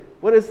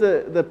What is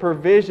the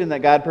provision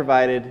that God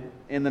provided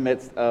in the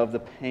midst of the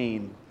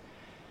pain?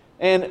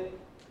 And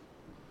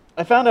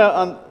I found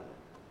out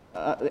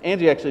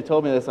Angie actually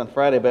told me this on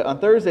Friday, but on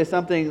Thursday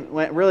something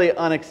went really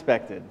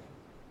unexpected,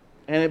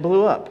 and it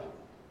blew up.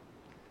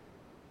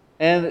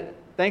 And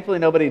thankfully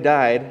nobody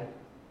died,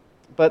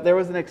 but there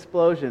was an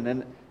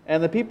explosion,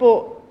 and the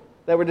people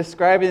that were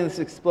describing this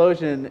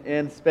explosion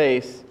in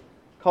space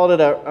called it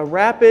a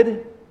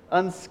rapid,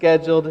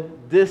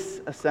 unscheduled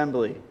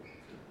disassembly.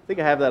 I think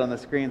I have that on the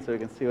screen so we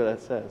can see what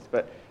that says.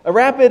 But a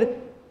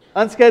rapid,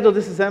 unscheduled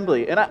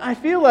disassembly. And I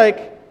feel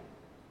like,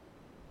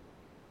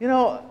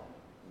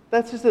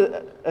 that's just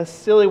a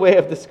silly way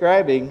of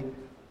describing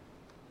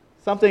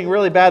something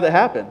really bad that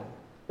happened.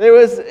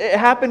 It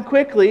happened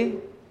quickly,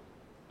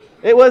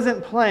 it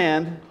wasn't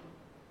planned,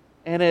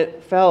 and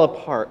it fell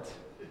apart.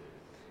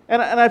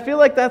 And I feel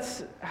like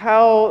that's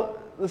how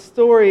the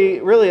story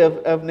really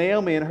of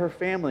Naomi and her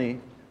family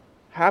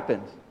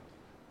happened.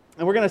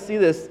 And we're going to see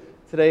this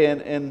today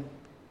in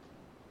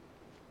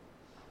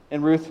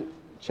Ruth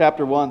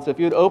chapter 1. So if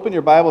you would open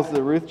your Bibles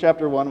to Ruth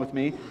chapter 1 with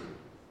me,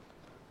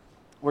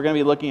 we're going to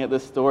be looking at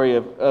this story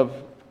of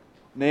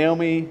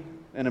Naomi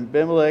and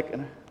Abimelech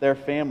and their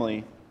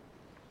family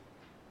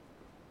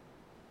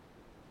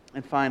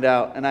and find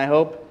out. And I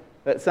hope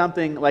that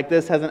something like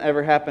this hasn't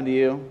ever happened to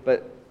you,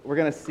 but we're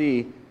going to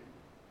see,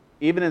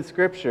 even in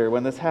Scripture,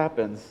 when this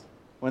happens,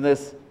 when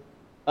this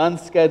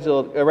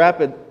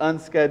rapid,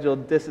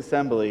 unscheduled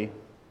disassembly,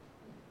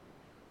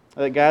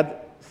 that God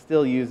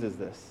still uses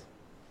this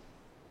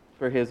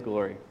for His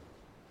glory.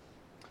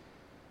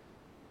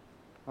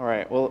 All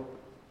right, well,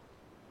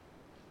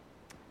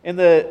 in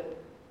the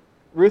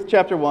Ruth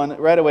chapter 1,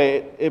 right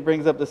away, it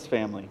brings up this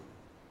family.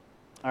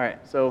 All right,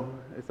 so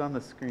it's on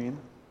the screen.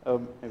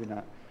 Oh, maybe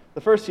not.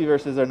 The first few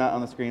verses are not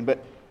on the screen,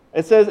 but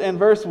it says in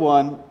verse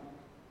 1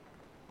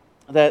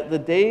 that the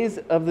days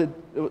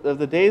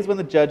when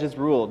the judges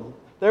ruled,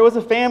 there was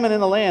a famine in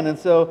the land, and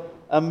so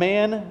a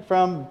man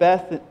from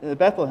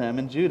Bethlehem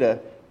in Judah,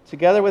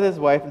 together with his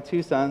wife and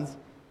 2 sons,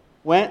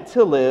 went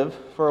to live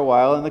for a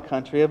while in the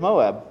country of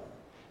Moab.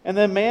 And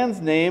the man's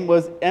name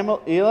was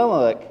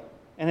Elimelech,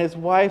 and his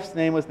wife's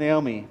name was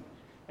Naomi.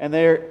 And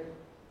their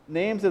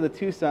names of the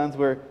 2 sons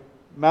were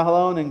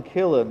Mahlon and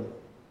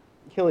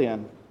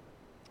Kilion.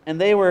 And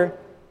they were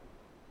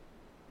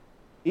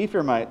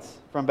Ephraimites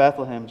from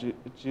Bethlehem,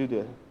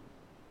 Judah.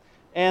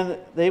 And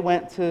they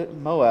went to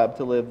Moab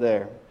to live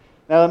there.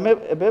 Now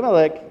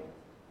Abimelech,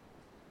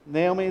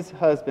 Naomi's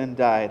husband,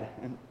 died,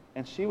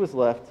 and she was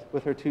left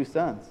with her 2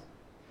 sons.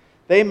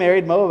 They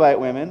married Moabite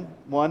women,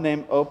 one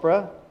named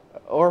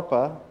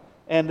Orpah,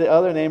 and the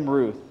other named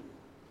Ruth.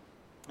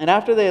 And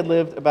after they had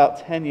lived about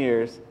 10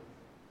 years,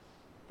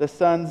 the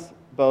sons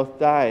both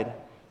died.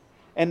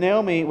 And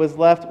Naomi was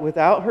left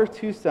without her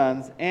 2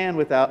 sons and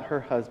without her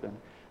husband.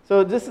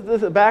 So this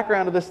is the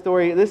background of this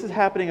story. This is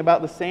happening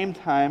about the same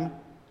time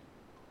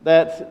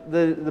that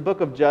the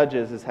book of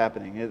Judges is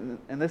happening.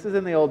 And this is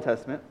in the Old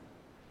Testament.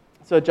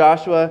 So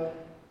Joshua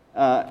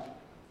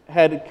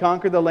had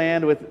conquered the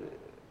land with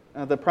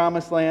the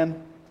promised land.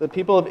 The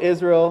people of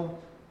Israel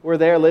were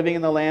there living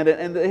in the land.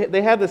 And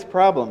they had this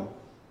problem.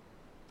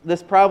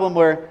 This problem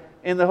where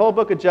in the whole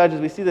book of Judges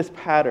we see this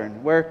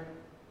pattern where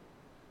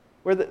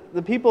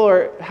the people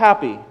are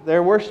happy.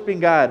 They're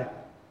worshiping God.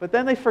 But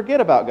then they forget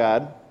about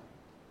God.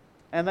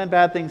 And then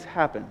bad things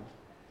happen.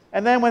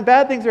 And then when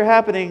bad things are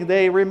happening,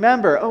 they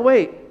remember, oh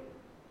wait,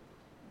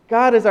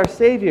 God is our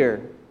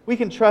Savior. We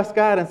can trust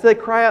God. And so they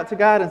cry out to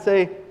God and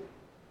say,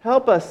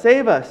 help us,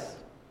 save us.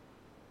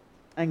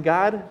 And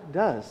God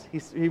does.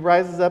 He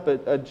rises up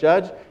a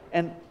judge,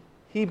 and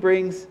He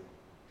brings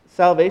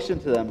salvation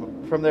to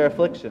them from their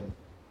affliction.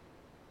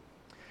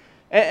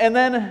 And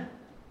then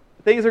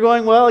things are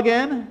going well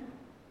again,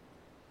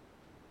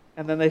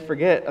 and then they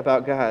forget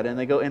about God, and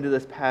they go into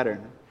this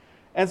pattern.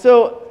 And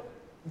so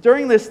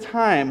during this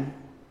time,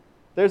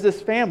 there's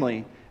this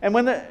family, and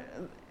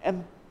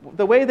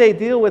the way they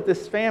deal with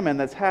this famine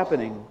that's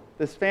happening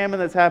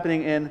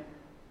in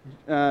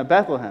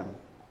Bethlehem,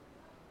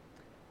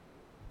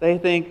 they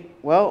think,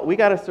 well, we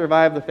got to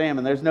survive the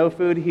famine. There's no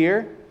food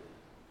here,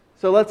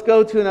 so let's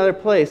go to another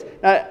place.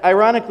 Now,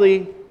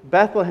 ironically,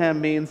 Bethlehem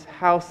means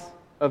house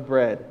of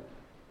bread,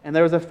 and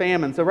there was a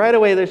famine. So right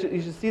away,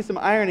 you should see some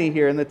irony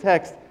here in the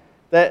text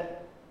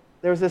that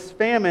there was this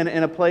famine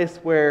in a place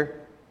where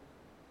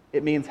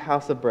it means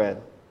house of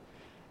bread.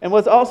 And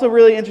what's also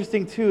really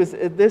interesting too is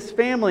this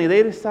family,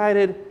 they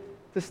decided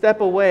to step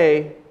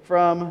away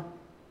from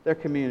their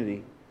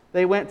community.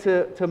 They went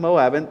to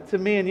Moab. And to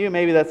me and you,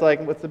 maybe that's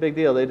like, what's the big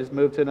deal? They just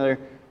moved to another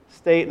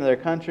state, another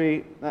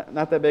country.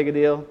 Not that big a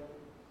deal.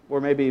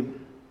 Or maybe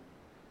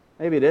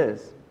it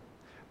is.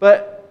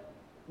 But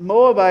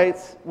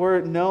Moabites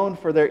were known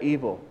for their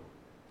evil.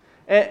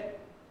 And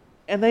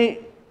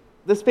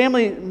this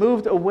family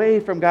moved away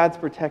from God's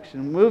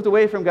protection, moved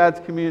away from God's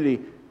community.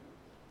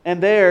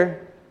 And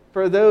there,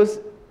 for those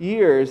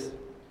years,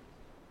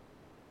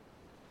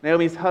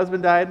 Naomi's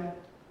husband died,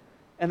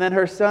 and then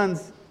her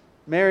sons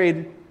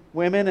married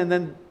women, and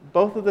then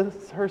both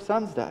of her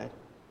sons died.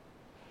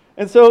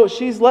 And so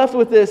she's left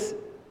with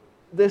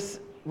this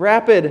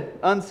rapid,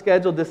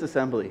 unscheduled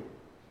disassembly.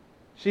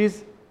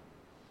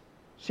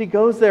 She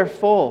goes there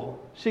full.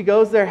 She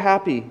goes there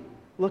happy,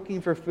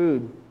 looking for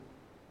food.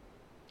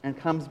 And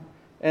comes,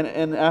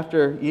 and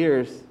after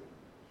years,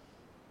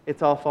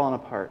 it's all fallen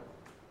apart.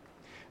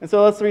 And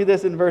so let's read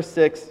this in verse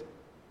 6.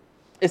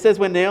 It says,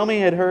 when Naomi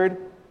had heard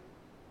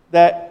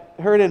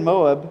in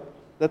Moab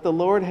that the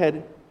Lord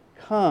had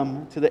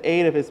come to the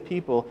aid of his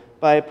people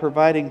by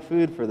providing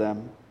food for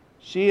them,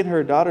 she and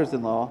her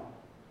daughters-in-law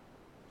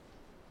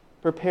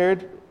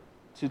prepared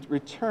to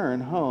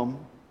return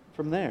home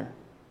from there.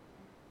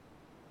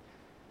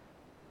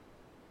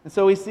 And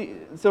so we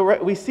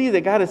see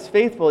that God is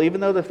faithful,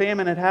 even though the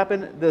famine had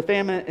happened. The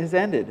famine has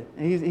ended.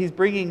 He's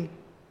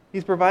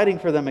providing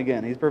for them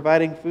again. He's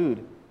providing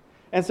food.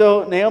 And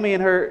so Naomi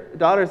and her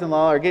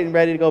daughters-in-law are getting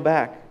ready to go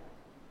back.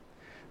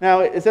 Now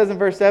it says in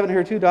verse 7, with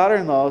her two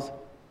daughters-in-laws,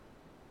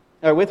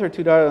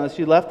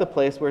 she left the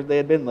place where they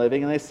had been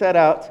living, and they set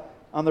out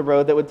on the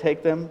road that would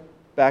take them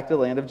back to the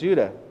land of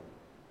Judah.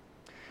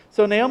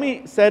 So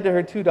Naomi said to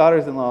her two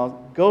daughters-in-law,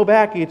 go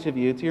back, each of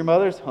you, to your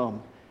mother's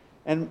home,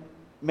 and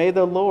may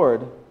the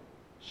Lord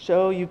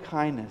show you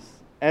kindness,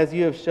 as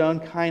you have shown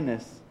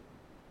kindness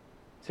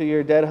to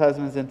your dead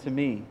husbands and to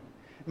me.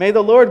 May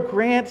the Lord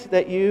grant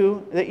that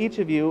each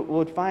of you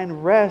would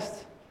find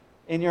rest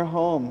in your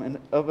home and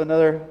of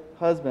another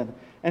husband.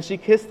 And she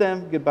kissed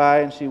them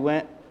goodbye, and she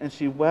went and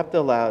she wept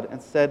aloud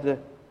and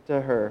said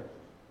to her,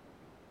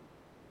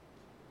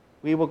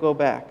 we will go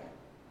back.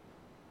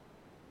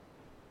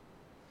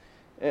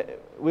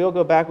 We will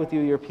go back with you,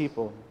 your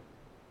people.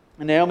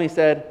 And Naomi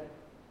said,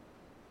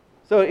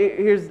 so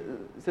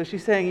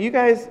she's saying, you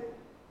guys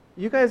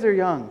are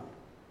young.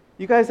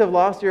 You guys have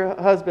lost your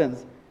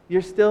husbands.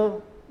 You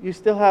still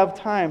have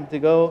time to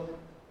go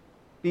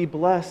be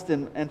blessed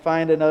and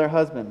find another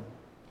husband.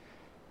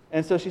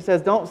 And so she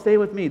says, don't stay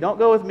with me. Don't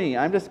go with me.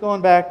 I'm just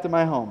going back to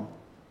my home.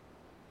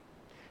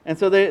 And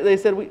so they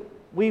said,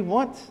 we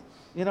want,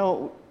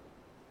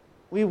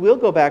 we will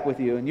go back with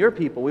you and your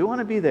people. We want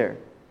to be there.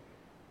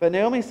 But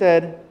Naomi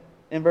said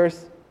in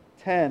verse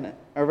 10,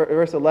 or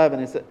verse 11,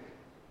 it said,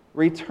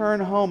 return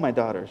home, my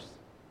daughters.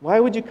 Why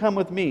would you come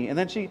with me? And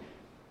then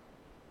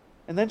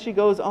she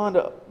goes on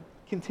to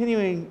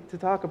continuing to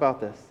talk about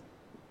this.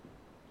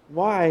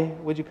 Why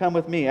would you come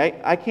with me?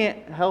 I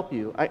can't help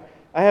you. I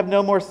have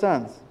no more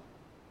sons.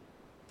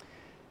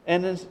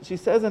 And then she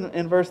says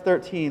in verse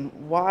 13,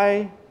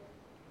 why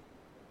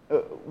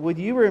would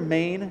you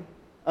remain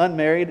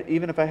unmarried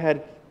even if I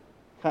had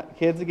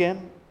kids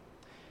again?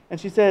 And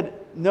she said,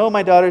 no,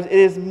 my daughters, it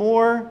is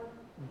more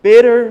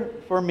bitter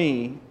for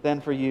me than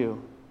for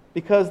you,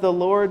 because the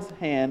Lord's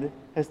hand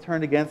has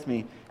turned against me.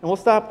 And we'll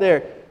stop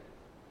there.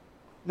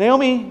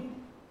 Naomi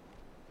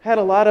had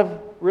a lot of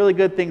really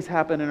good things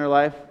happen in her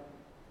life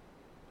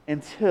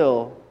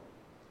until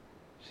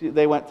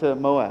they went to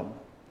Moab.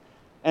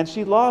 And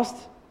she lost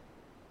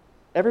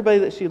everybody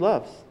that she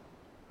loves.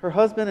 Her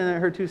husband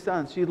and her two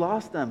sons. She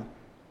lost them.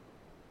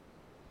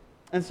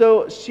 And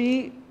so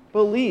she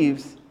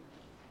believes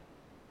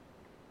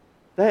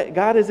that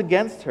God is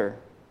against her.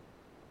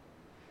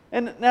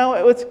 And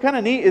now what's kind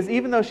of neat is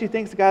even though she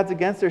thinks God's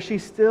against her, she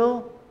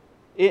still,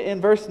 in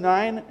verse 8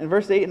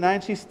 and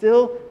 9, she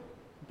still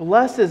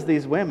blesses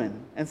these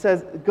women and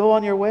says, go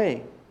on your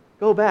way,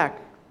 go back.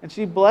 And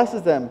she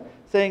blesses them,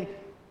 saying,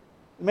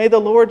 may the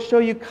Lord show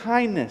you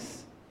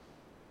kindness.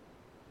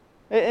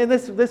 And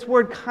this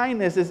word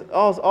kindness is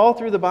all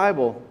through the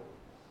Bible.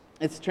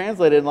 It's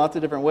translated in lots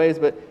of different ways,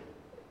 but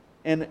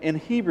in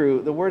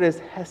Hebrew, the word is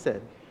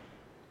hesed.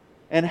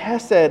 And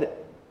hesed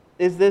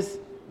is this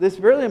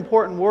really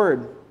important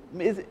word.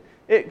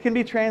 It can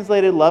be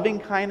translated loving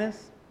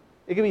kindness.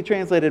 It can be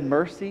translated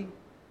mercy.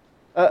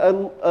 A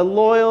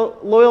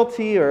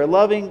loyalty or a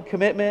loving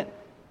commitment,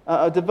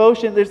 a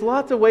devotion. There's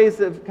lots of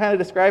ways of kind of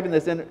describing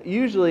this. And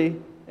usually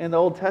in the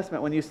Old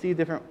Testament, when you see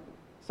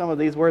some of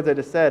these words I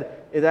just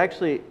said, it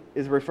actually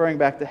is referring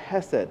back to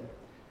hesed.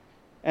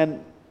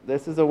 And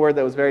this is a word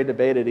that was very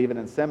debated even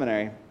in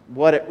seminary,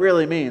 what it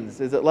really means.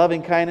 Is it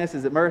loving kindness?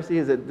 Is it mercy?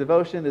 Is it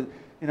devotion?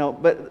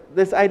 But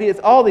this idea, it's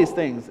all these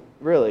things,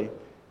 really.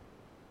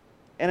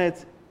 And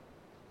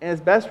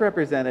it's best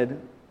represented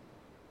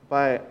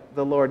by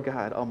the Lord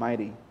God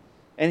Almighty.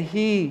 And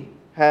He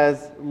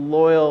has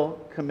loyal,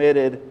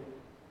 committed,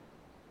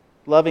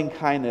 loving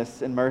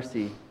kindness and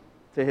mercy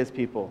to His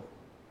people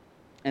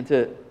and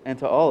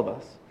to all of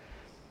us.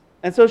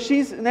 And so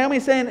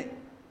Naomi's saying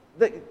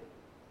that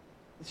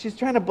she's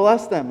trying to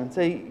bless them and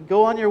say,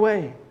 go on your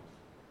way.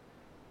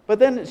 But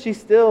then she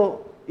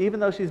still, even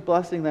though she's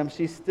blessing them,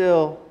 she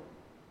still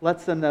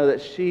lets them know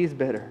that she's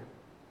bitter,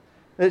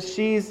 that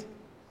she's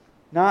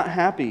not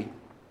happy.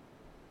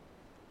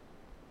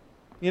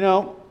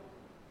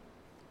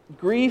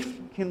 Grief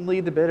can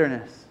lead to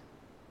bitterness.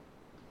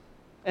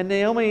 And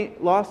Naomi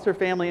lost her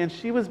family and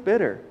she was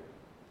bitter.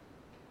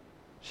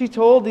 She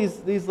told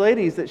these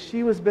ladies that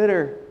she was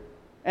bitter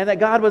and that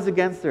God was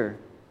against her.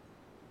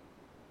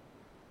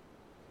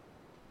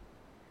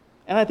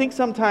 And I think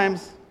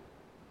sometimes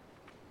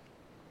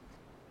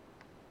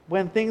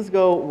when things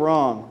go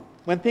wrong,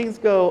 when things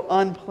go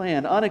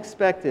unplanned,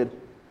 unexpected.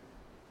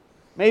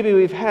 Maybe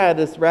we've had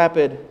this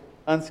rapid,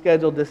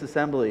 unscheduled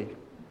disassembly,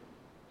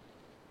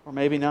 or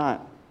maybe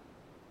not.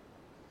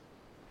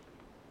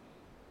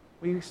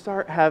 We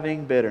start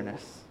having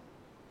bitterness.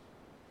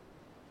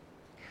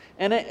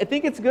 And I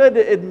think it's good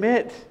to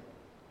admit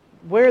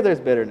where there's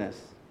bitterness.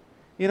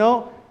 You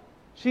know,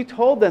 she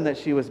told them that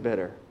she was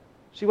bitter.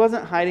 She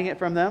wasn't hiding it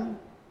from them.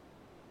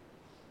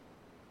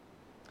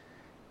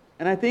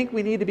 And I think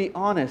we need to be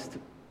honest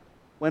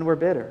when we're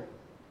bitter.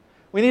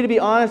 We need to be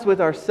honest with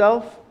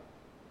ourselves,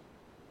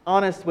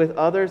 honest with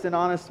others, and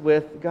honest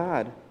with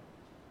God.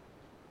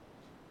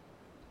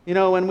 You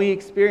know, when we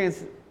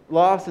experience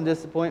loss and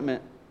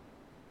disappointment,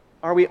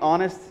 are we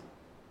honest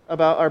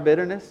about our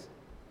bitterness?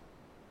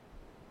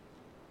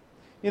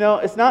 You know,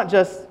 it's not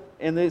just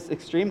in these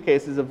extreme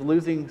cases of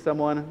losing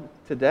someone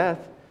to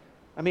death.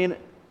 I mean,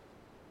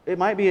 it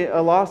might be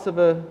a loss of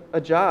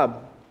a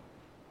job,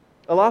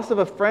 a loss of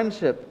a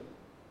friendship,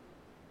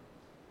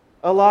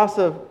 a loss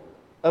of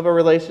a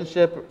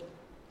relationship,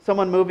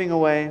 someone moving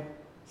away,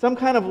 some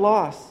kind of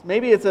loss.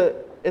 Maybe it's a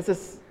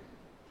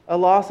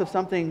loss of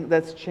something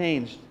that's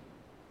changed,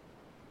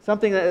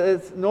 something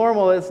that's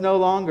normal, it's no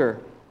longer,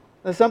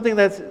 something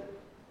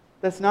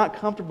that's not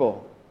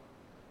comfortable.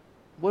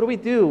 What do we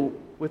do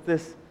with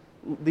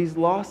these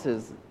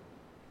losses?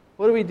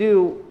 What do we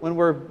do when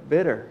we're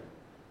bitter,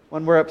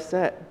 when we're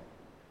upset?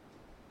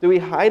 Do we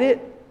hide it?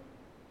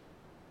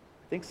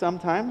 I think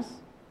sometimes.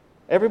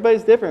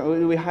 Everybody's different.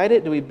 Do we hide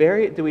it? Do we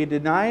bury it? Do we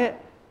deny it?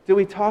 Do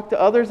we talk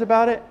to others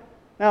about it?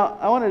 Now,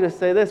 I wanted to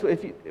say this.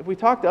 If we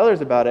talk to others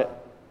about it,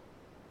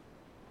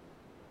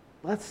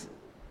 when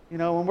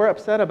we're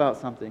upset about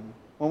something,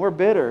 when we're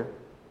bitter,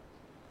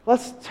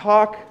 let's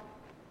talk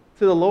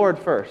to the Lord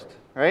first,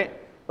 right?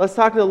 Let's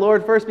talk to the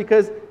Lord first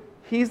because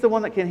He's the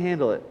one that can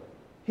handle it.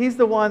 He's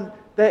the one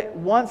that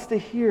wants to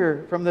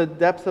hear from the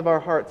depths of our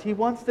hearts. He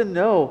wants to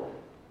know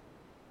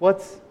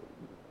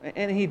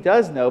and He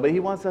does know, but He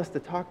wants us to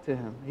talk to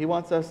Him. He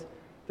wants us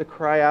to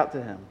cry out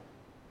to Him.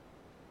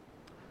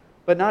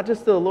 But not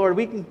just to the Lord.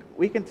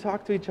 We can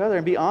talk to each other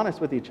and be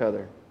honest with each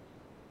other.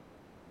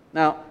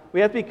 Now, we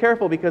have to be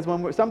careful because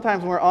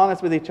sometimes when we're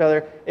honest with each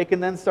other, it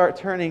can then start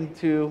turning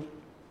to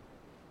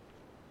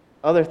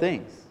other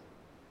things.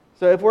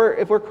 So if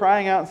we're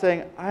crying out and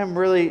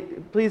saying,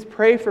 please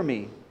pray for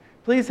me.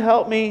 Please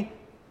help me.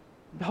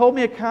 Hold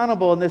me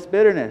accountable in this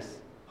bitterness.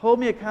 Hold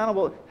me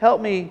accountable. Help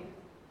me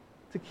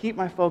to keep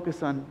my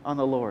focus on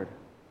the Lord.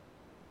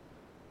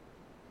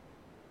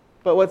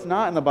 But what's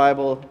not in the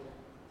Bible,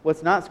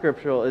 what's not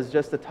scriptural, is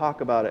just to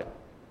talk about it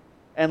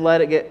and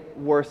let it get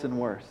worse and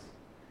worse.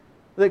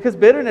 Because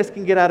bitterness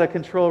can get out of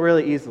control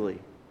really easily.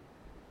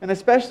 And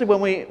especially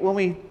when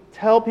we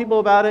tell people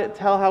about it,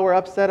 tell how we're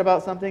upset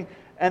about something,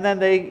 and then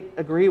they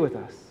agree with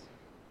us.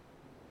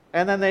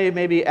 And then they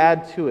maybe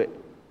add to it.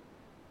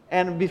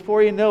 And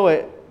before you know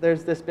it,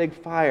 there's this big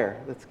fire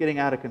that's getting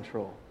out of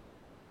control.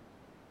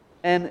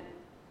 And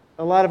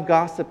a lot of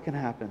gossip can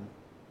happen.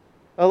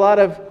 A lot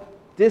of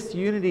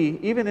disunity,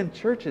 even in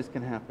churches,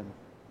 can happen.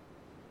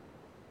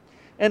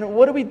 And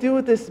what do we do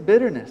with this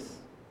bitterness?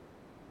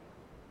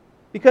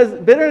 Because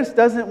bitterness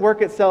doesn't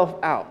work itself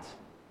out.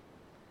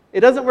 It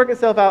doesn't work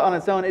itself out on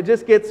its own. It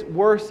just gets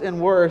worse and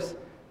worse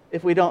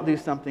if we don't do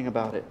something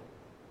about it.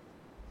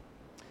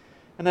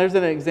 And there's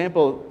an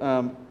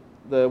example.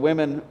 The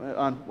women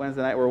on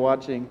Wednesday night were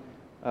watching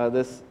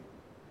this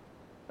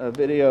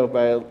video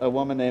by a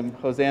woman named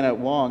Hosanna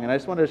Wong, and I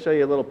just wanted to show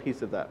you a little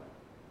piece of that.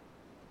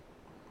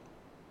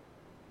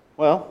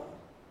 Well,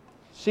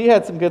 she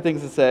had some good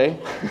things to say.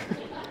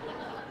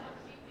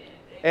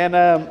 And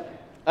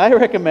I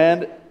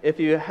recommend, if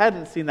you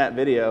hadn't seen that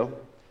video,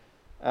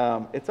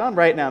 it's on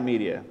Right Now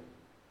Media.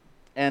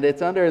 And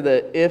it's under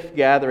the If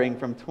Gathering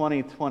from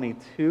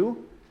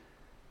 2022.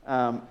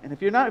 And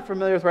if you're not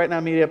familiar with Right Now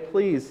Media,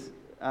 please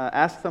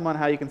ask someone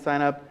how you can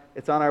sign up.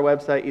 It's on our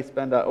website,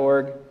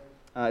 eastbend.org.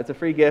 It's a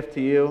free gift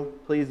to you.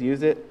 Please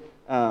use it.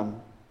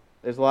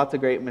 There's lots of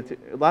great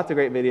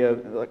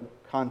video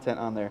content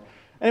on there.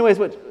 Anyways,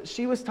 what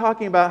she was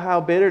talking about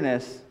how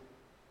bitterness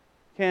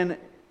can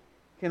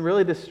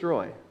really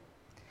destroy.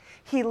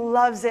 He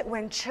loves it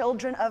when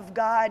children of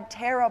God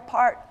tear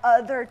apart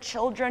other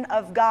children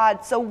of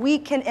God so we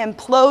can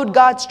implode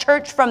God's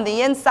church from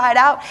the inside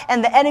out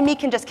and the enemy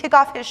can just kick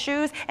off his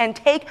shoes and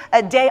take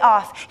a day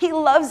off. He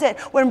loves it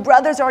when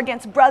brothers are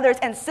against brothers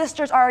and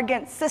sisters are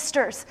against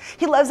sisters.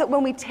 He loves it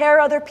when we tear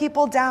other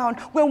people down,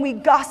 when we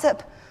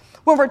gossip,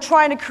 when we're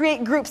trying to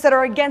create groups that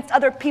are against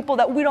other people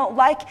that we don't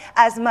like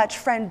as much.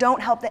 Friend,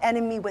 don't help the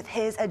enemy with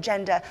his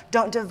agenda.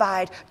 Don't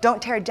divide.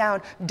 Don't tear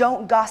down.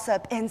 Don't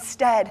gossip.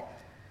 Instead,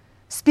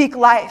 speak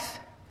life.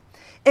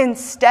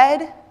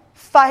 Instead,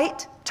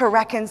 fight to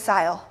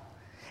reconcile.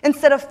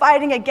 Instead of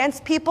fighting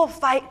against people,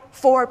 fight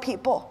for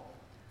people.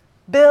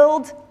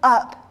 Build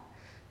up.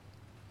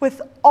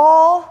 With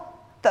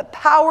all the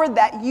power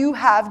that you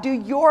have, do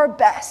your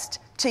best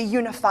to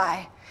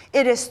unify.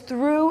 It is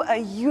through a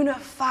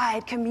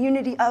unified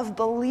community of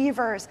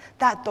believers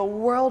that the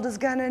world is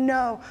going to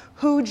know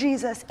who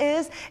Jesus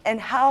is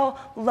and how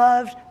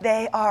loved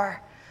they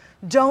are.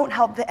 Don't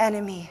help the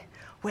enemy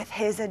with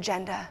his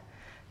agenda,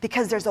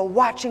 because there's a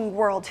watching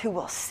world who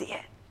will see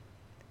it.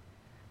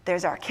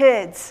 There's our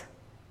kids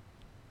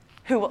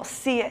who will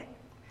see it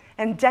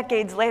and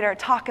decades later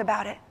talk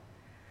about it.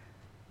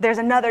 There's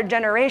another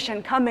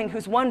generation coming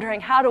who's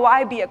wondering, how do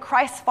I be a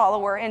Christ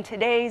follower in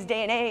today's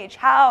day and age?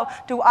 How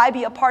do I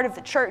be a part of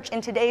the church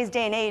in today's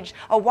day and age?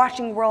 A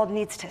watching world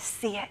needs to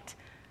see it.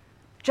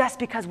 Just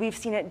because we've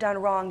seen it done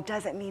wrong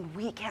doesn't mean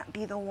we can't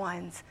be the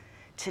ones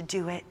to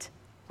do it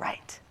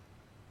right.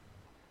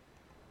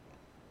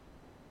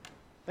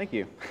 Thank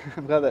you.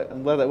 I'm glad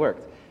that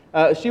worked.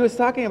 She was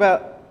talking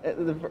about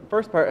the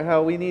first part,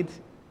 how we need,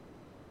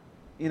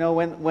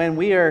 when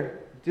we are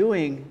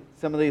doing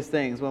some of these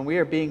things, when we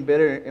are being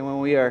bitter and when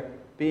we are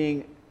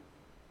being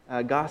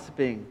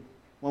gossiping,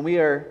 when we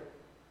are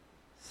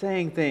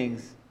saying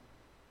things,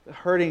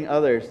 hurting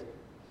others,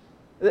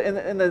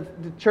 and the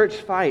church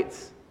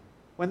fights,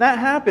 when that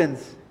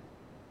happens,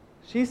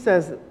 she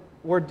says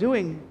we're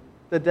doing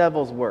the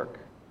devil's work.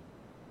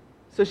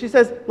 So she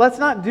says, let's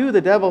not do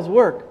the devil's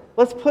work.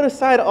 Let's put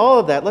aside all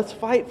of that. Let's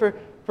fight for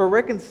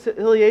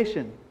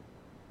reconciliation.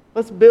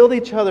 Let's build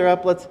each other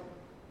up. Let's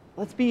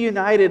be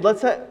united.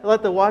 Let's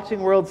let the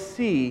watching world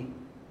see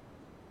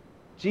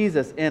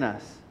Jesus in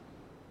us,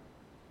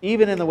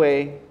 even in the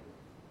way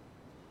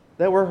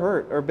that we're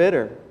hurt or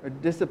bitter or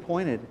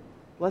disappointed.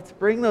 Let's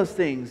bring those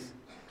things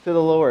to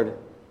the Lord.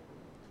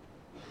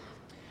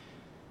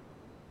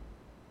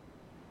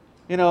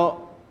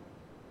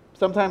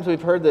 Sometimes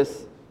we've heard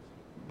this,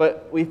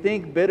 but we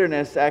think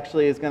bitterness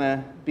actually is going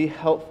to be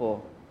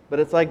helpful. But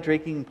it's like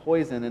drinking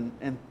poison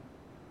and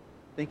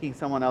thinking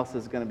someone else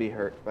is going to be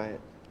hurt by it.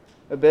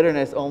 But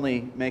bitterness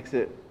only makes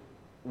it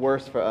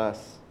worse for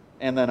us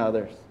and then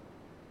others.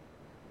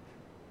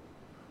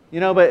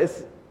 But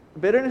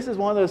bitterness is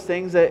one of those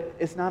things that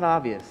it's not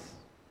obvious.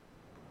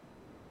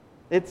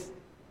 It's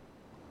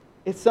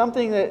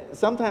something that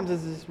sometimes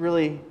is just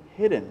really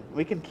hidden.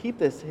 We can keep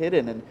this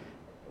hidden,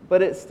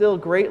 but it still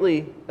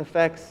greatly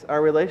affects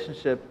our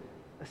relationship,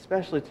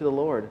 especially to the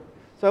Lord.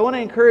 So I want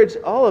to encourage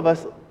all of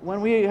us, when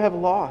we have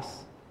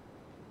loss,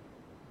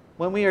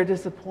 when we are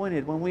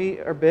disappointed, when we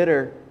are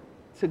bitter,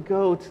 to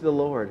go to the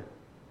Lord.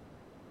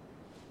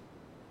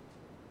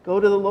 Go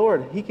to the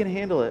Lord. He can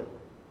handle it.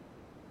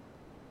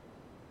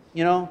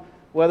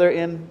 Whether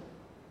in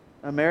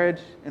a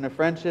marriage, in a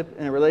friendship,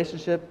 in a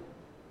relationship,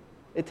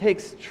 it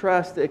takes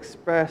trust to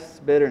express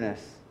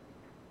bitterness.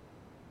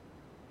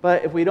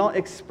 But if we don't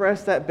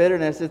express that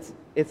bitterness,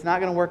 it's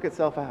not going to work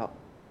itself out.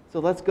 So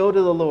let's go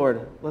to the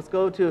Lord. Let's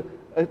go to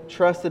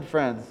trusted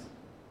friends,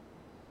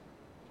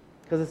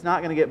 because it's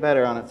not going to get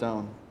better on its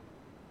own.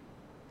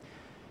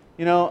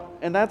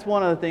 And that's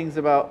one of the things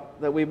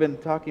that we've been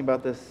talking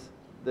about,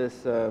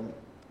 this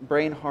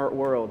brain-heart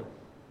world.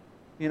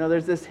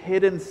 There's this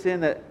hidden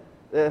sin that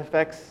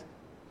affects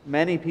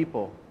many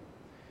people.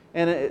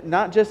 And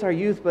not just our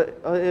youth, but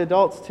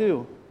adults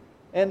too.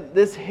 And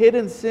this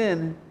hidden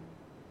sin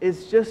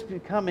is just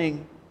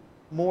becoming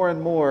more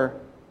and more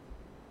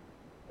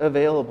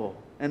available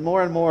and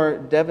more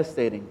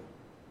devastating.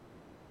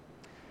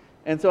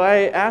 And so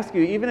I ask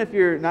you, even if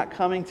you're not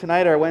coming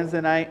tonight or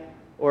Wednesday night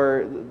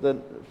or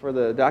for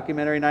the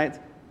documentary nights,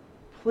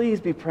 please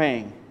be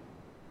praying.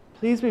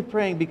 Please be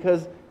praying,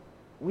 because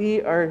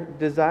we are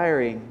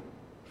desiring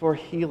for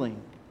healing.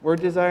 We're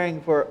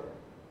desiring for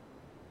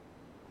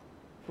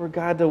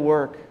God to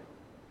work,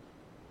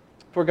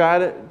 for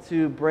God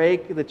to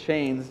break the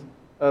chains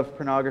of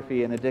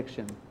pornography and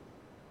addiction.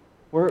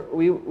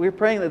 We're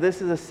praying that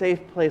this is a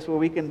safe place where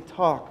we can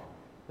talk,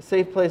 a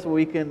safe place where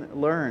we can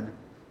learn.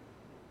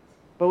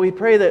 But we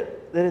pray that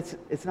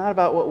it's not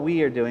about what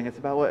we are doing, it's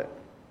about what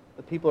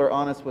the people are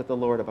honest with the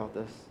Lord about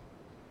this.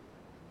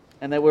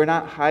 And that we're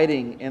not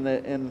hiding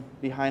in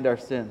behind our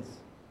sins.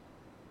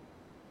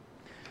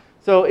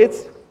 So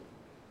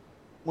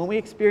when we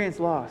experience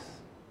loss,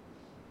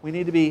 we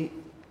need to be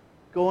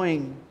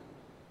going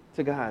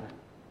to God,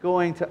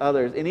 going to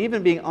others, and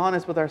even being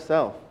honest with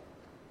ourselves.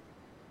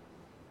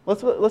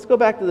 Let's go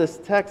back to this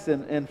text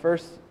in the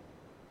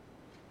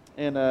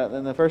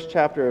first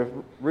chapter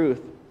of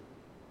Ruth.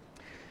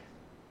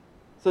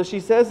 So she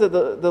says that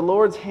the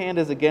Lord's hand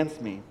is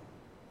against me.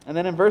 And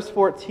then in verse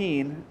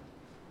 14,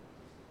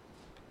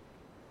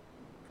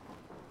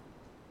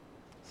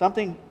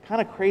 something kind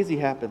of crazy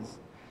happens.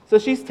 So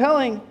she's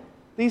telling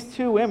these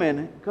two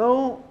women,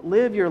 go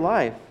live your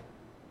life.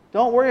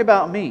 Don't worry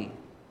about me.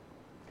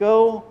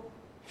 Go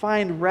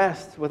find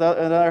rest with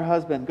another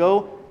husband.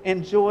 Go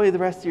enjoy the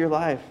rest of your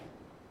life.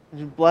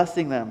 And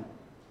blessing them.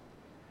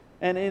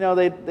 And,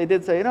 they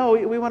did say,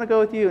 we want to go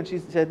with you. And she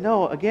said,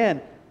 no,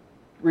 again,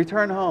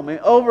 return home.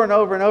 And over and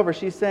over and over,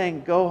 she's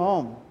saying, go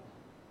home.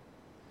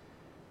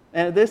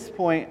 And at this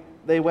point,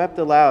 they wept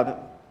aloud.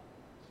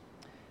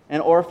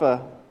 And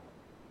Orpah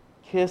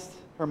kissed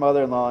her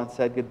mother-in-law and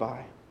said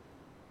goodbye.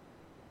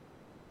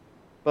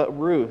 But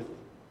Ruth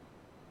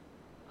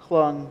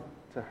clung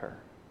to her.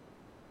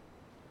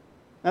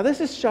 Now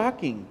this is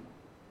shocking.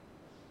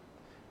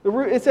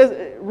 It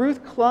says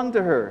Ruth clung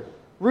to her.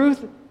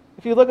 Ruth,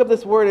 if you look up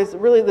this word, it's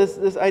really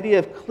this idea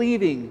of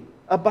cleaving,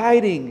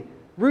 abiding.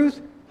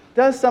 Ruth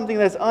does something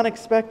that's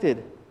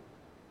unexpected.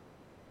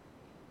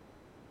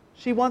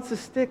 She wants to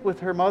stick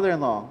with her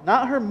mother-in-law.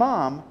 Not her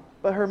mom,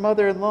 but her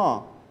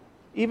mother-in-law.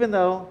 Even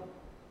though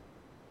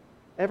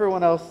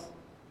everyone else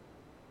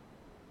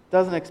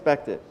doesn't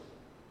expect it.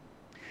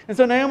 And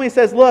so Naomi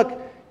says,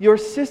 look, your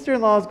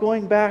sister-in-law is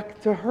going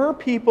back to her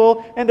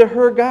people and to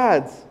her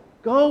gods.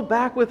 Go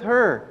back with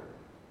her.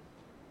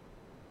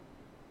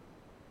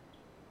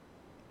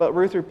 But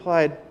Ruth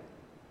replied,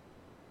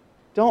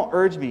 don't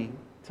urge me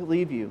to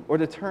leave you or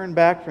to turn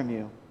back from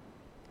you.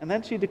 And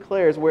then she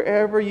declares,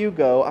 wherever you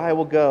go, I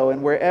will go,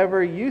 and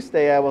wherever you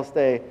stay, I will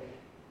stay.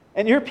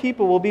 And your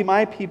people will be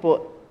my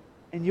people,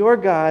 and your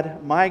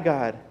God, my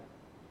God.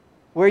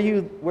 Where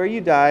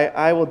you die,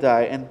 I will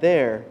die, and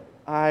there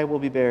I will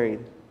be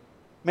buried.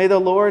 May the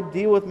Lord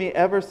deal with me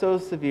ever so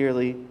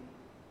severely,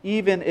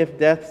 even if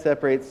death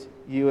separates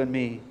you and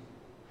me.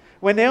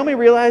 When Naomi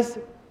realized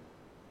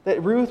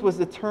that Ruth was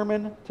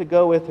determined to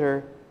go with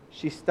her,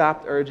 she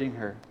stopped urging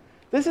her.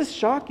 This is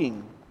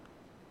shocking.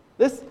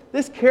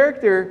 This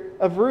character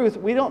of Ruth,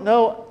 we don't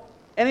know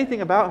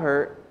anything about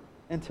her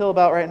until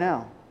about right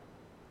now.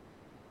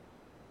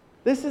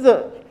 This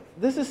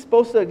is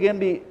supposed to again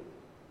be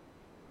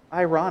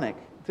ironic.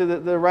 To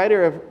the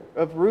writer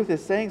of Ruth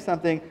is saying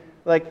something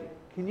like,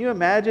 can you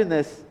imagine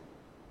this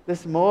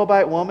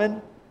Moabite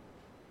woman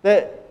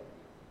that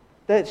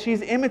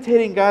she's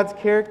imitating God's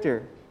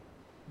character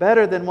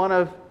better than one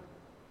of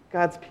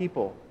God's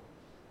people?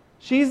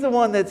 She's the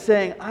one that's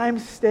saying, I'm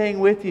staying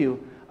with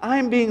you.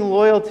 I'm being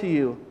loyal to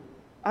you.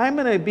 I'm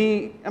going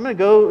to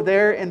go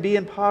there and be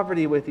in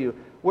poverty with you.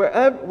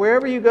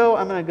 Wherever you go,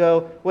 I'm going to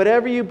go.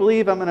 Whatever you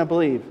believe, I'm going to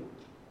believe.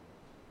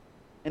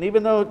 And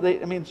even though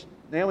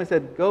Naomi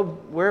said, go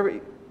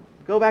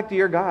back to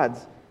your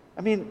gods.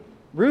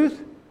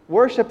 Ruth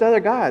worshipped other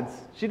gods.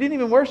 She didn't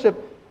even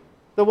worship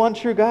the one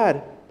true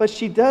God. But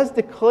she does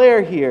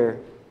declare here,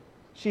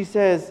 she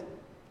does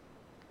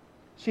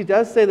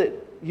say that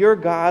your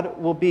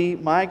God will be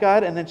my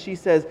God, and then she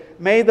says,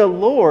 may the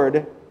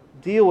Lord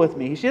deal with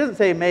me. She doesn't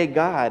say may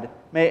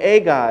a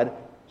God.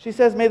 She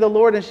says may the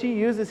Lord, and she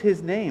uses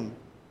His name.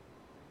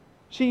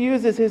 She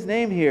uses His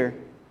name here,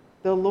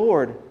 the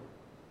Lord.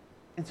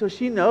 And so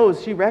she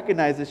knows, she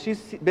recognizes, she's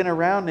been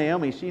around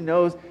Naomi. She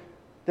knows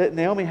that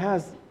Naomi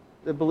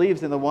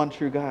believes in the one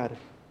true God.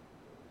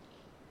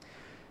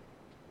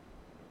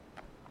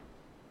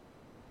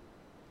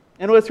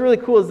 And what's really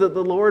cool is that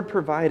the Lord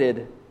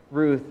provided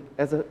Ruth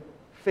as a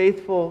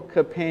faithful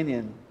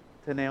companion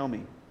to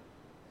Naomi.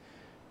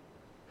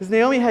 Because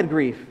Naomi had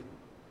grief.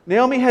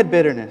 Naomi had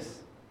bitterness.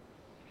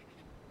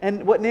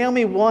 And what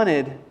Naomi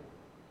wanted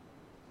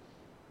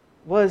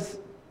was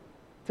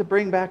to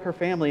bring back her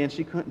family, and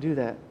she couldn't do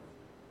that.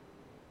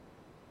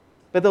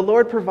 But the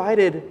Lord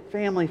provided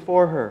family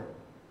for her,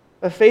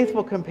 a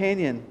faithful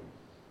companion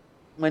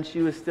when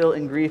she was still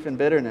in grief and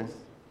bitterness.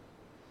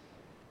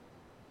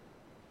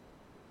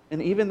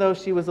 And even though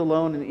she was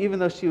alone, and even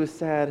though she was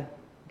sad,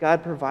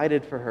 God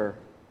provided for her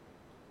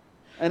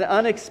an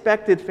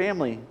unexpected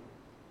family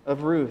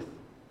of Ruth.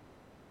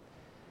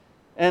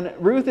 And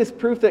Ruth is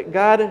proof that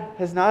God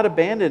has not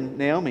abandoned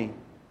Naomi,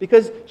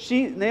 because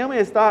Naomi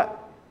has thought,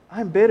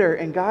 I'm bitter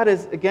and God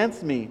is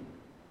against me.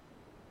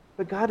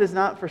 But God does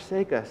not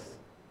forsake us.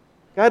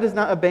 God does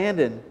not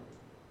abandon.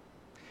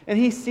 And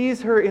He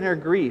sees her in her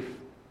grief.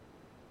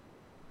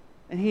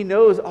 And He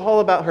knows all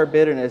about her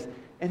bitterness.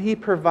 And He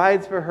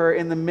provides for her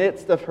in the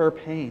midst of her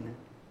pain.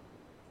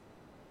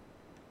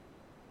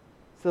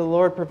 So the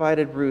Lord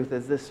provided Ruth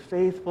as this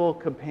faithful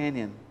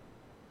companion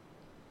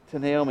to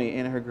Naomi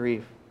in her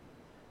grief,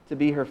 to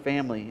be her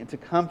family and to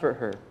comfort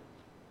her.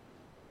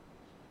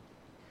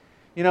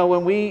 You know,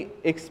 when we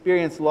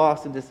experience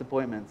loss and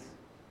disappointments,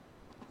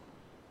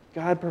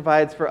 God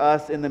provides for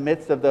us in the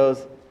midst of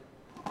those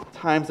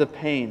times of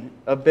pain,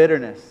 of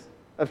bitterness,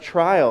 of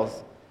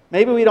trials.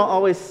 Maybe we don't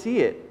always see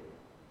it.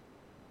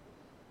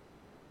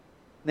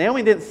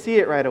 Naomi didn't see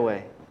it right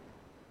away.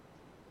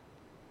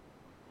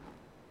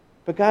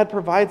 But God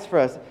provides for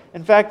us.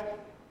 In fact,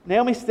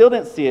 Naomi still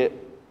didn't see it.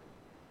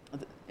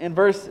 In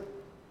verse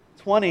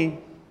 20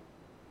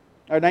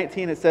 or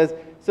 19 it says,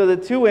 so the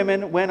two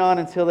women went on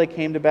until they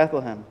came to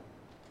Bethlehem.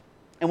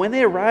 And when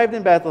they arrived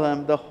in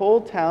Bethlehem, the whole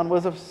town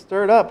was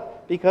stirred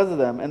up because of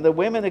them. And the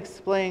women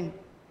exclaimed,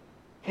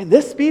 can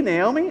this be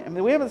Naomi?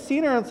 We haven't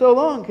seen her in so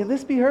long. Can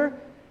this be her?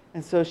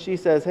 And so she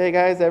says, hey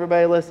guys,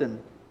 everybody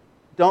listen.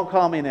 Don't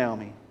call me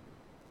Naomi.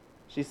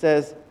 She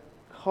says,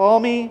 call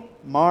me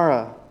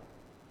Mara.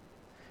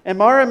 And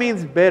Mara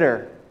means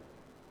bitter.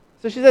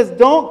 So she says,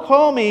 don't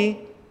call me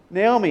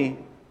Naomi.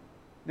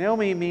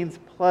 Naomi means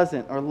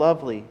pleasant or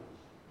lovely.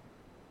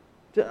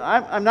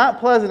 I'm not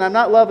pleasant, I'm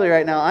not lovely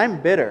right now,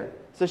 I'm bitter.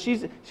 So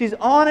she's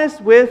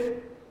honest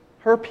with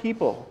her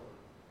people.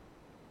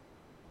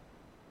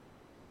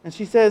 And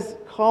she says,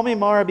 call me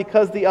Mara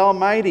because the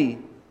Almighty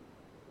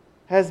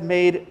has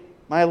made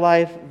my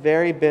life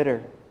very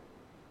bitter.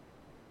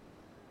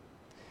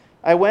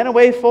 I went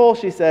away full,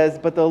 she says,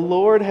 but the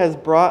Lord has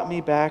brought me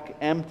back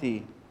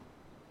empty.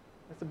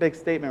 That's a big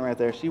statement right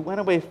there. She went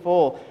away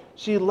full.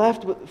 She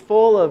left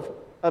full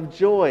of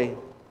joy,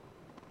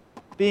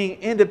 being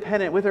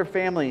independent with her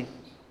family,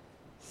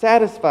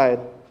 satisfied.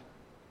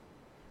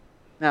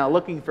 Now,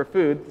 looking for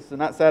food, so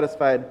not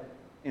satisfied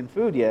in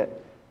food yet,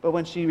 but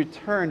when she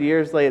returned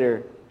years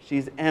later,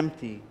 she's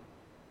empty.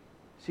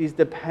 She's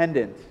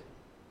dependent.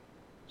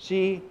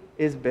 She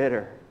is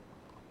bitter.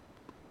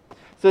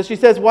 So she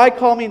says, why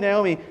call me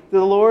Naomi?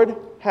 The Lord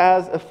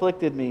has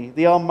afflicted me.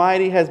 The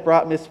Almighty has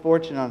brought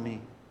misfortune on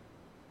me.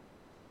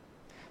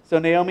 So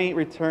Naomi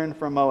returned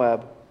from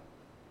Moab,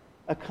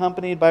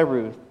 accompanied by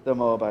Ruth the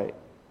Moabite,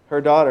 her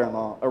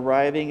daughter-in-law,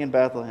 arriving in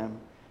Bethlehem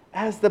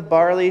as the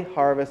barley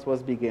harvest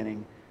was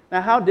beginning.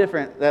 Now, how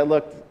different that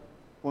looked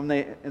in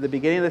the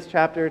beginning of this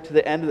chapter to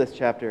the end of this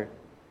chapter.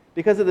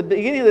 Because at the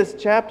beginning of this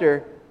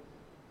chapter,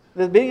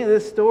 the beginning of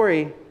this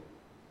story,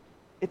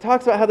 it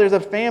talks about how there's a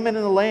famine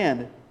in the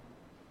land.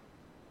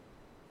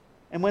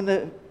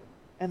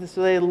 And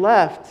so they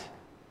left.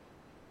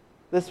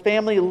 This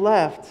family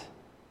left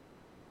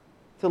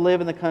to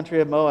live in the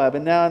country of Moab.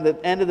 And now at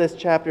the end of this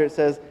chapter it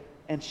says,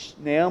 and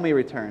Naomi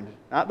returned.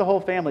 Not the whole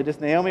family,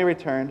 just Naomi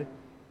returned.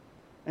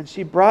 And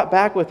she brought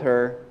back with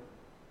her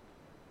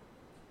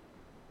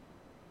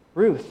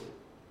Ruth,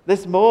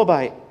 this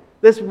Moabite,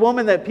 this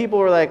woman that people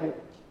were like,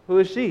 who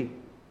is she?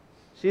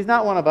 She's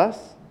not one of us.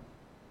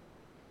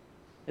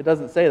 It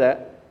doesn't say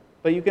that.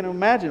 But you can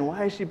imagine,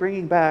 why is she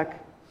bringing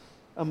back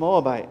a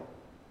Moabite?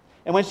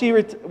 And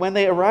when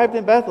they arrived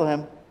in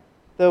Bethlehem,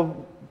 the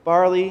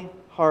barley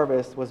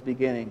harvest was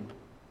beginning.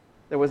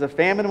 There was a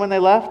famine when they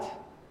left,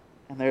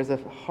 and there's a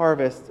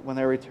harvest when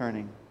they're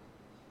returning.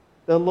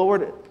 The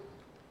Lord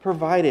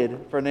provided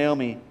for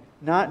Naomi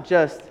not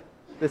just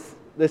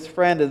this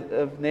friend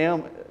of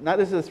Naomi, not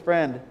just this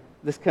friend,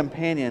 this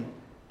companion,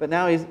 but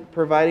now He's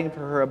providing for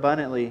her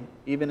abundantly,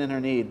 even in her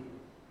need.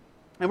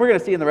 And we're going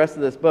to see in the rest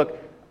of this book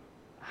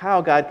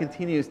how God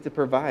continues to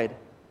provide.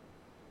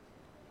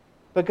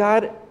 But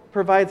God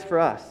provides for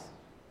us.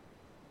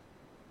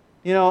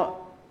 You know,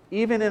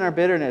 even in our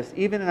bitterness,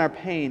 even in our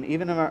pain,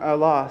 even in our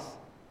loss,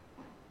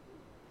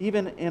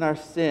 even in our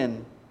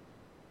sin,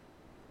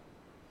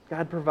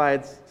 God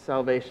provides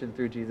salvation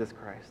through Jesus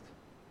Christ.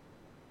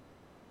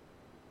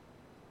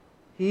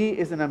 He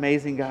is an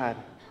amazing God.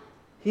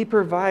 He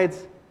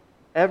provides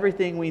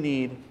everything we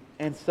need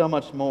and so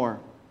much more.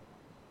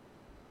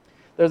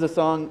 There's a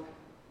song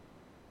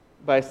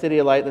by City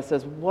of Light that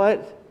says,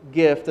 "What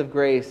gift of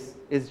grace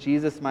is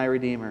Jesus my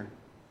Redeemer?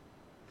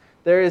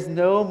 There is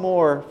no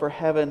more for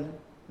heaven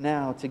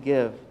now to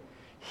give.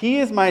 He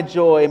is my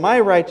joy, my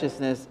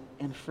righteousness,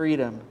 and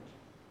freedom,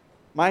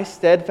 my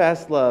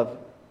steadfast love,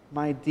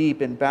 my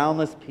deep and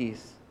boundless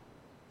peace.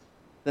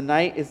 The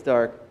night is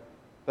dark,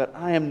 but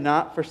I am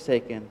not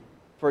forsaken,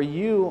 for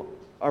you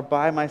are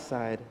by my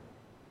side,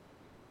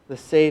 the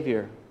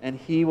Savior, and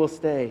He will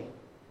stay.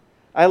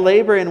 I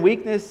labor in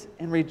weakness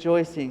and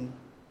rejoicing,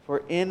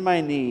 for in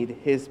my need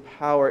His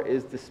power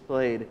is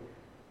displayed."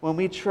 When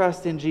we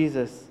trust in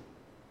Jesus,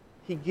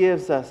 He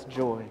gives us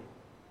joy.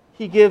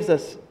 He gives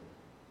us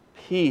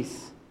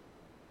peace,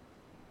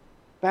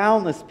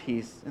 boundless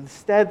peace, and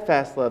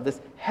steadfast love, this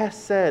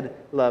hesed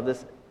love,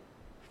 this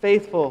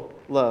faithful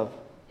love.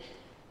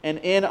 And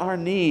in our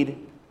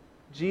need,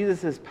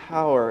 Jesus'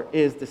 power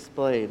is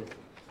displayed.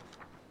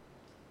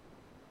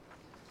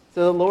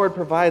 So the Lord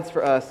provides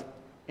for us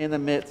in the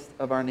midst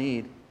of our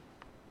need.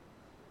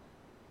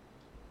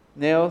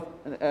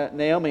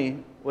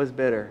 Naomi was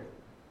bitter,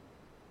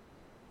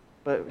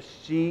 but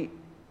she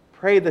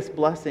prayed this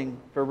blessing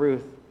for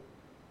Ruth.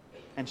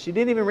 And she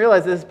didn't even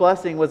realize this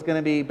blessing was going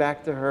to be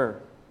back to her.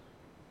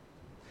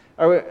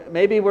 Or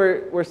maybe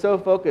we're so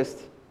focused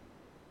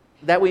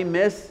that we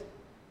miss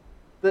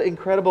the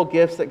incredible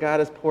gifts that God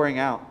is pouring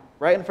out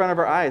right in front of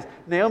our eyes.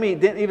 Naomi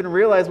didn't even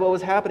realize what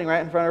was happening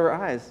right in front of her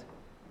eyes.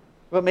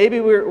 But maybe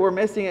we're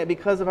missing it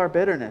because of our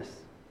bitterness.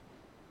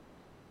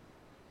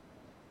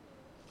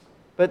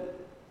 But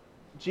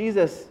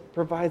Jesus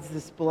provides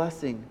this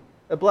blessing,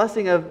 a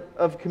blessing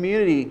of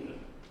community,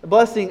 a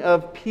blessing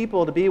of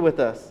people to be with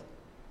us,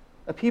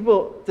 a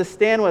people to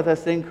stand with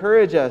us, to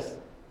encourage us.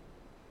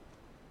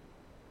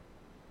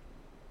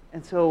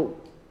 And so,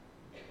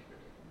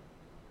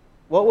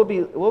 what would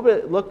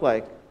it look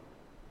like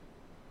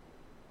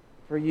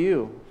for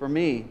you, for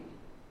me,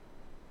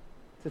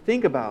 to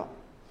think about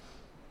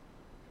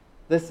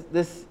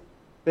this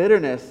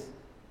bitterness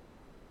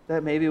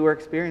that maybe we're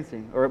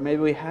experiencing, or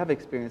maybe we have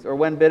experienced, or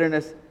when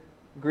bitterness,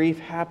 grief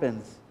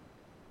happens?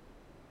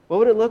 What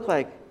would it look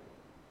like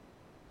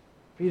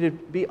for you to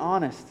be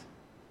honest,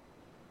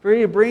 for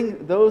you to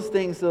bring those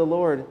things to the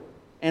Lord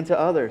and to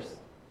others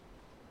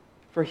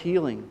for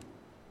healing?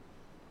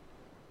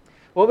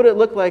 What would it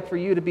look like for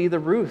you to be the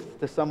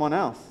Ruth to someone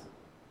else?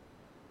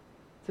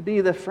 To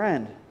be the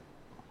friend?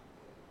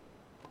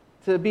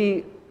 To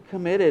be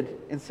committed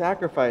in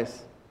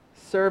sacrifice,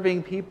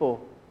 serving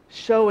people,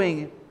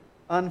 showing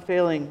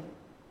unfailing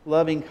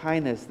loving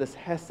kindness, this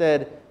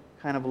hesed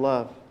kind of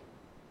love.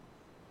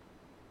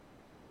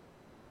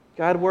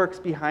 God works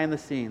behind the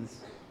scenes.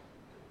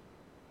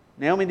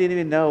 Naomi didn't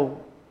even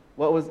know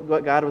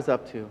what God was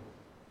up to.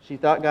 She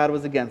thought God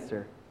was against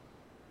her.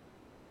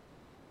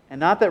 And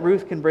not that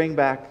Ruth can bring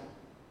back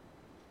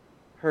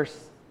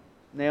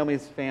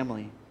Naomi's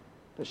family,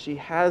 but she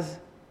has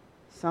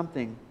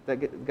something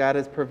that God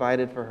has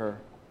provided for her.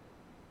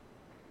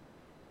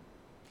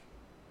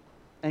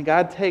 And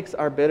God takes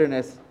our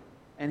bitterness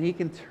and He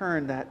can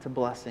turn that to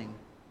blessing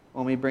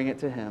when we bring it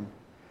to Him.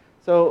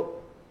 So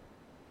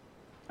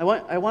I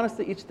want us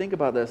to each think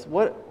about this.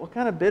 What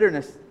kind of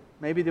bitterness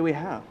maybe do we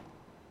have?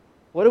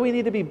 What do we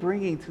need to be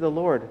bringing to the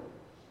Lord,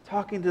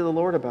 talking to the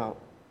Lord about?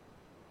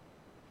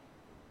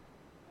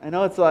 I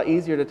know it's a lot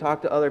easier to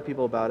talk to other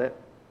people about it,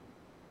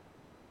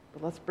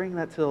 but let's bring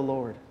that to the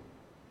Lord.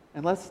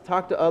 And let's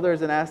talk to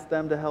others and ask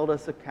them to hold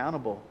us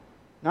accountable.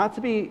 Not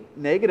to be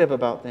negative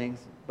about things,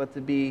 but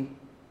to be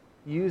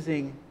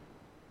using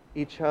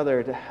each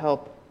other to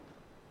help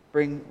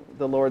bring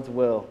the Lord's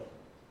will.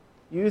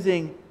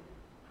 Using,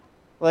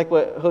 like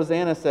what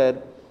Hosanna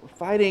said,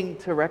 fighting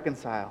to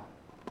reconcile.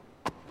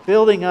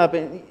 Building up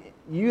in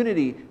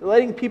unity.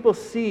 Letting people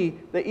see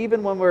that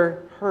even when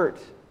we're hurt,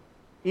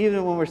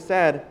 even when we're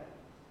sad,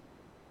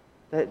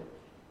 that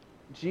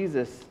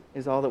Jesus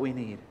is all that we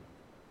need.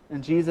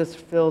 And Jesus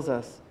fills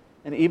us.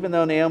 And even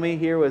though Naomi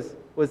here was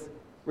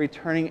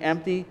returning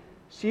empty,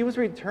 she was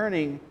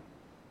returning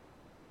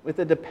with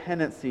a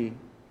dependency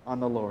on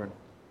the Lord.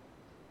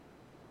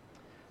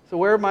 So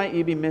where might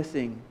you be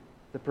missing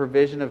the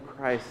provision of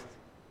Christ?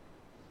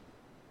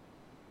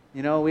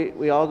 You know,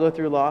 we all go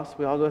through loss,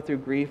 we all go through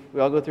grief, we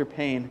all go through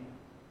pain,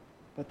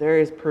 but there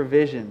is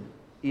provision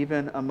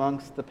even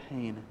amongst the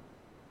pain.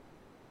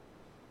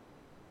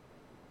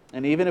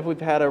 And even if we've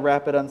had a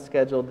rapid,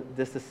 unscheduled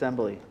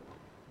disassembly,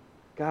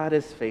 God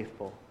is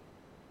faithful.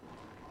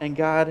 And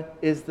God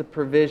is the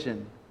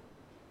provision.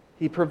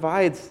 He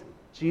provides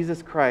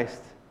Jesus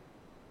Christ.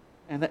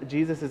 And that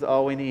Jesus is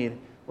all we need.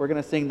 We're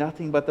going to sing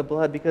nothing but the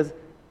blood because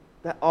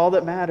all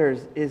that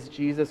matters is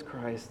Jesus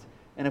Christ.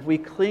 And if we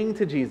cling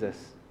to Jesus,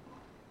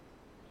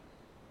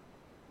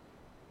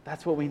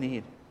 that's what we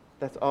need.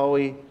 That's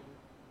where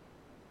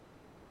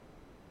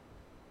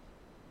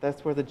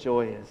the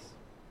joy is.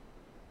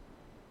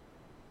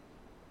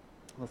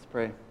 Let's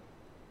pray.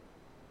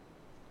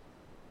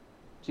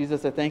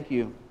 Jesus, I thank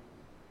you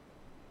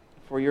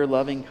for your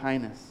loving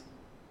kindness.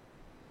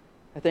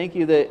 I thank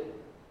you that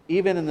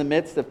even in the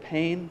midst of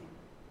pain,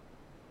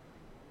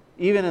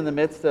 even in the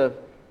midst of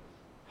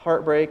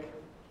heartbreak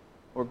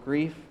or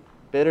grief,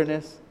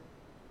 bitterness,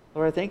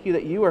 Lord, I thank you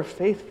that you are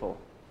faithful.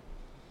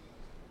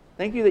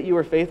 Thank you that you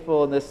were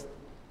faithful in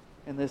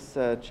this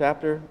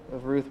chapter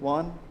of Ruth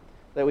 1,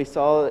 that we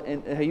saw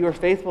how you were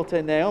faithful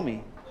to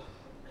Naomi.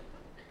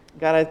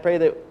 God, I pray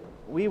that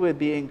we would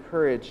be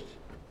encouraged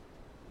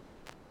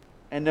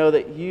and know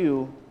that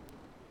you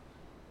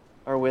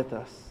are with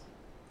us.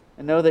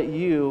 And know that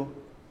you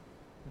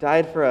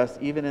died for us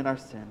even in our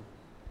sin.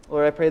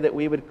 Lord, I pray that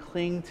we would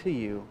cling to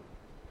you.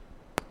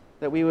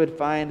 That we would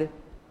find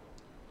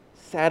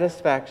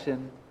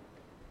satisfaction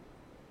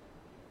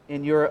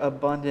in your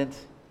abundant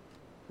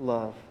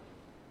love.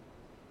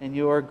 In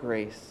your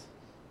grace.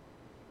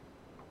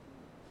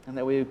 And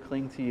that we would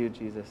cling to you,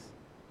 Jesus.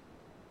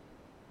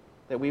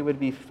 That we would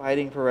be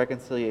fighting for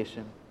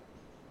reconciliation.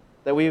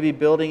 That we would be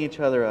building each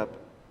other up.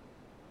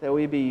 That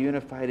we would be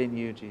unified in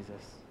you,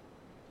 Jesus.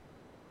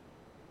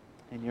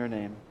 In your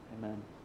name, amen.